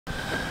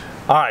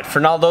All right, for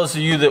now, those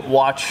of you that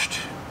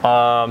watched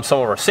some of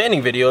our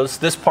sanding videos,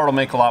 this part will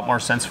make a lot more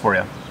sense for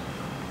you.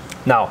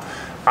 Now,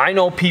 I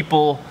know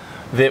people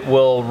that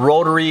will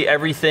rotary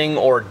everything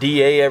or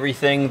DA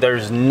everything.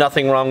 There's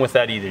nothing wrong with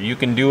that either. You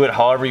can do it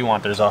however you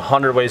want. There's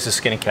 100 ways to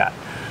skin a cat.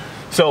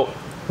 So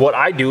what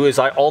I do is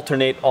I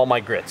alternate all my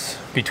grits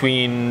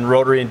between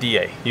rotary and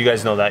DA. You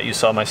guys know that. You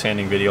saw my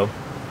sanding video.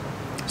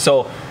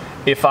 So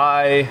if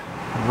I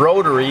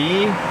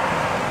rotary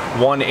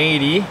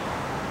 180,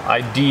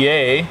 I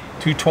DA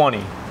 220.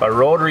 If I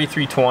rotary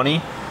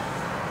 320,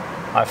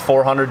 I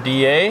 400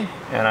 DA,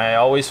 and I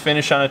always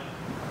finish on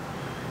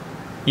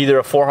either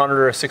a 400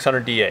 or a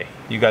 600 DA.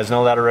 You guys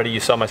know that already. You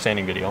saw my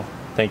sanding video.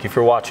 Thank you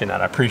for watching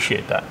that. I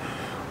appreciate that.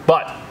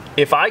 But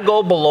if I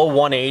go below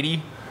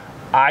 180,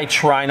 I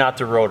try not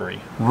to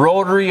rotary.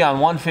 Rotary on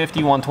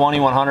 150,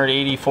 120,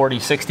 180, 40,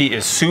 60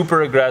 is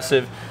super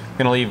aggressive.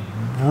 Gonna leave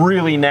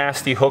really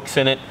nasty hooks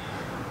in it.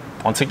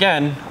 Once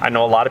again, I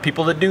know a lot of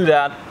people that do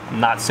that. I'm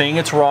not saying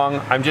it's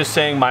wrong. I'm just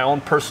saying my own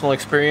personal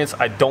experience.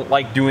 I don't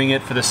like doing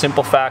it for the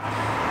simple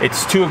fact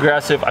it's too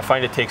aggressive. I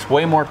find it takes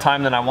way more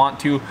time than I want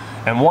to.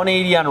 And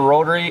 180 on a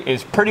rotary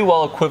is pretty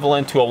well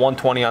equivalent to a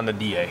 120 on the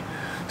DA.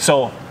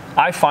 So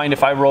I find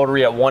if I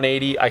rotary at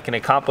 180, I can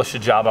accomplish the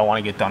job I want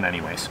to get done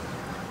anyways.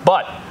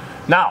 But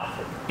now,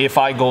 if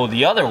I go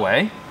the other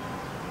way,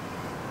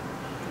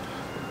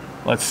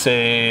 let's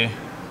say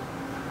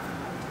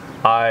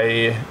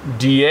I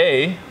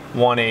DA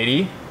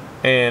 180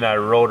 and I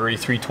rotary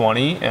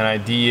 320 and I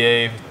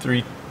DA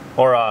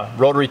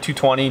rotary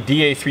 220,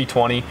 DA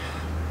 320.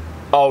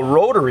 I'll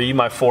rotary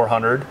my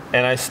 400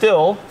 and I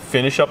still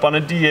finish up on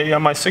a DA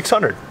on my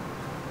 600.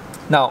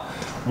 Now,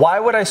 why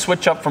would I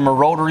switch up from a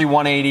rotary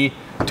 180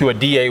 to a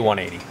DA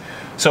 180?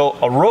 So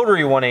a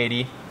rotary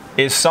 180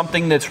 is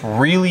something that's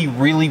really,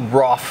 really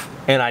rough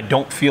and I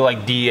don't feel like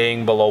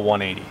DAing below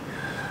 180.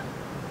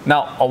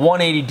 Now, a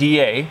 180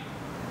 DA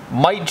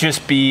might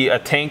just be a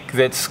tank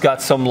that's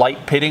got some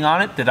light pitting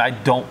on it that I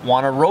don't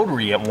want to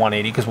rotary at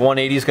 180 because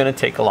 180 is going to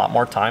take a lot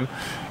more time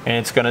and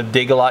it's going to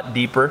dig a lot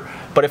deeper.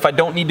 But if I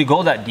don't need to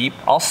go that deep,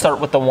 I'll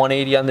start with the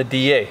 180 on the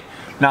DA.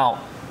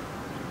 Now,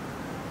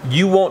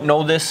 you won't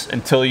know this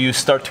until you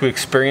start to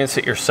experience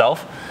it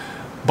yourself,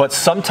 but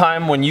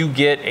sometime when you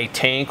get a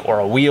tank or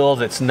a wheel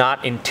that's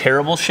not in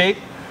terrible shape,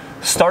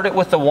 start it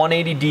with the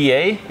 180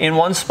 DA in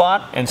one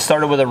spot and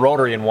start it with a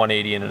rotary in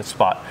 180 in a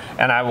spot.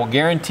 And I will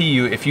guarantee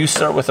you, if you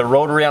start with a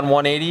rotary on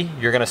 180,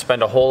 you're gonna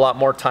spend a whole lot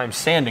more time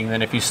sanding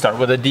than if you start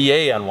with a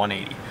DA on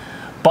 180.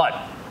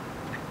 But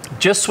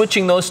just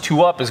switching those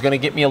two up is gonna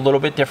get me a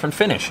little bit different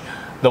finish.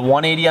 The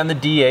 180 on the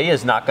DA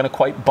is not gonna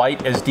quite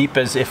bite as deep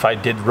as if I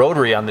did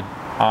rotary on the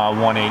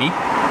 180.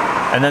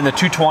 And then the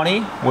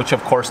 220, which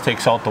of course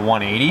takes out the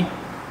 180,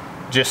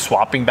 just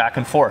swapping back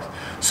and forth.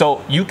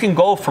 So you can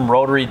go from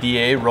rotary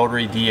DA,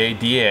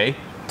 DA,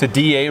 to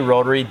DA,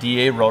 rotary,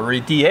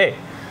 DA.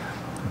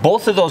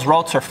 Both of those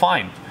routes are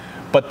fine,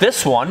 but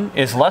this one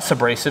is less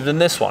abrasive than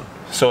this one.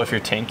 So if your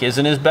tank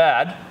isn't as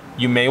bad,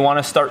 you may want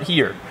to start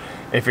here.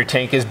 If your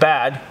tank is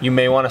bad, you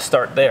may want to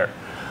start there.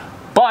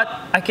 But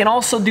I can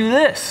also do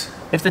this.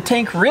 If the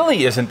tank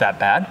really isn't that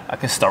bad, I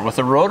can start with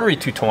a rotary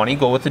 220,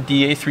 go with the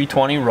DA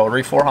 320,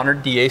 rotary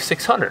 400, DA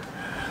 600.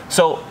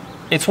 So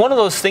it's one of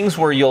those things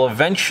where you'll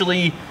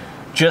eventually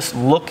just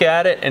look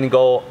at it and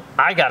go,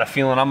 I got a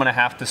feeling I'm gonna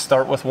have to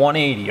start with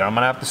 180 or I'm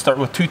gonna have to start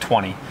with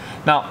 220.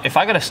 Now, if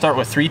I gotta start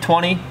with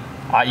 320,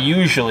 I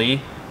usually,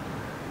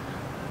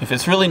 if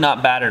it's really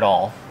not bad at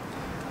all,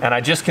 and I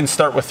just can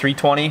start with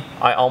 320,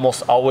 I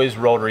almost always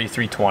rotary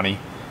 320,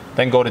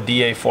 then go to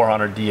DA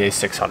 400, DA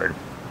 600.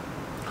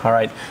 All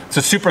right, it's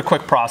a super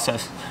quick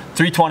process.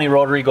 320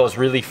 rotary goes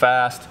really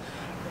fast.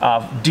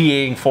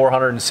 DAing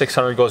 400 and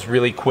 600 goes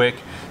really quick.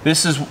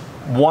 This is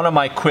one of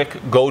my quick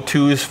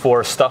go-tos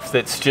for stuff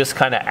that's just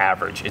kind of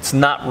average. It's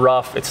not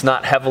rough, it's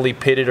not heavily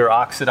pitted or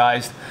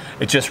oxidized,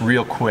 it's just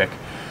real quick.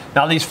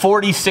 Now these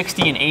 40s,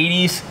 60, and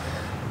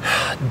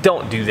 80s,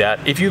 don't do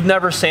that. If you've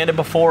never sanded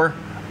before,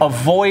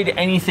 avoid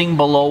anything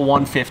below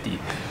 150.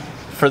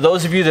 For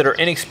those of you that are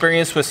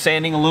inexperienced with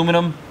sanding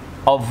aluminum,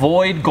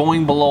 avoid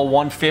going below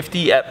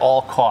 150 at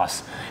all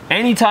costs.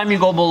 Anytime you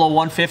go below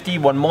 150,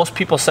 when most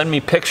people send me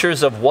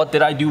pictures of what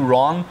did I do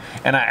wrong,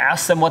 and I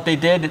ask them what they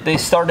did, they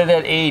started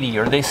at 80,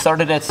 or they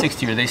started at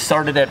 60, or they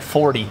started at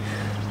 40.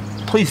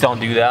 Please don't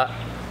do that,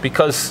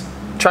 because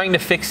trying to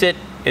fix it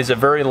is a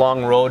very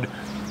long road,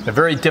 a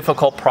very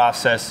difficult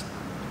process,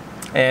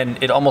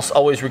 and it almost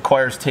always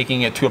requires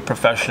taking it to a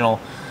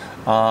professional.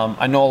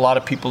 I know a lot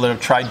of people that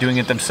have tried doing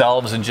it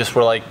themselves and just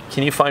were like,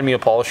 can you find me a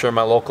polisher in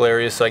my local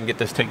area so I can get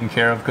this taken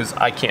care of, because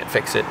I can't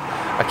fix it.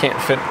 I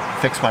can't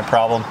fix my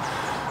problem.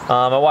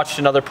 I watched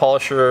another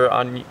polisher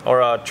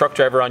or a truck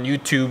driver on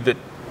YouTube that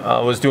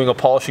was doing a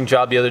polishing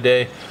job the other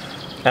day,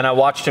 and I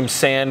watched him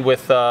sand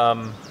with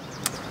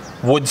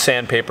wood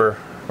sandpaper.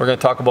 We're going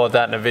to talk about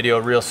that in a video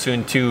real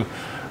soon too.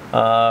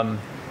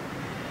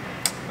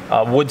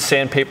 Wood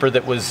sandpaper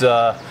that was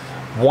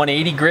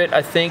 180 grit,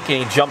 I think,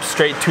 and he jumped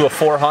straight to a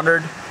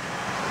 400.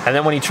 And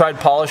then when he tried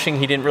polishing,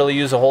 he didn't really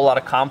use a whole lot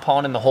of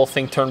compound, and the whole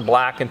thing turned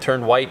black and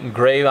turned white and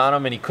gray on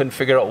him, and he couldn't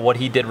figure out what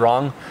he did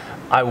wrong.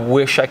 I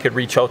wish I could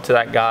reach out to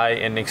that guy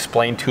and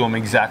explain to him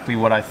exactly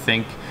what I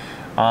think.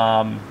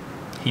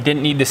 He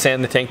didn't need to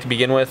sand the tank to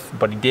begin with,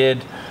 but he did.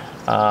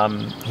 He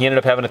ended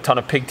up having a ton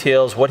of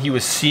pigtails. What he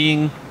was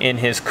seeing in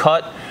his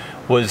cut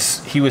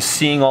was he was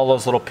seeing all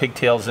those little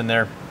pigtails in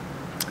there,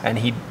 and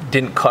he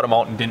didn't cut them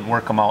out and didn't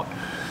work them out.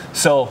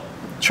 So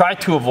try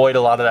to avoid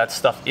a lot of that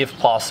stuff if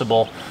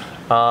possible.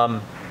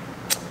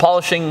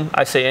 Polishing,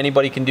 I say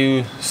anybody can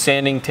do.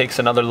 Sanding takes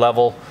another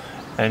level,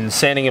 and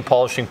sanding and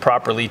polishing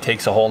properly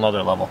takes a whole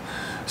nother level.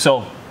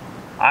 So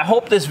I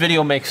hope this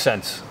video makes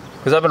sense,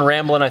 because I've been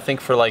rambling I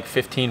think for like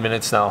 15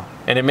 minutes now,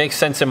 and it makes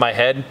sense in my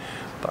head,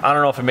 but I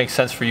don't know if it makes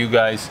sense for you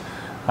guys.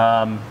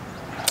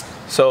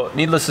 So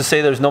needless to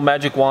say, there's no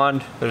magic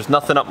wand, there's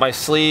nothing up my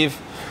sleeve.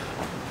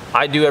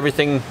 I do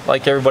everything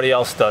like everybody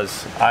else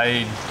does.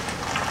 I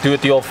do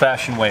it the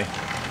old-fashioned way.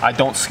 I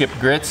don't skip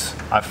grits.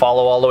 I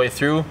follow all the way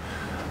through.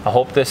 I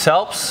hope this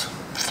helps.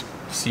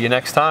 See you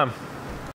next time.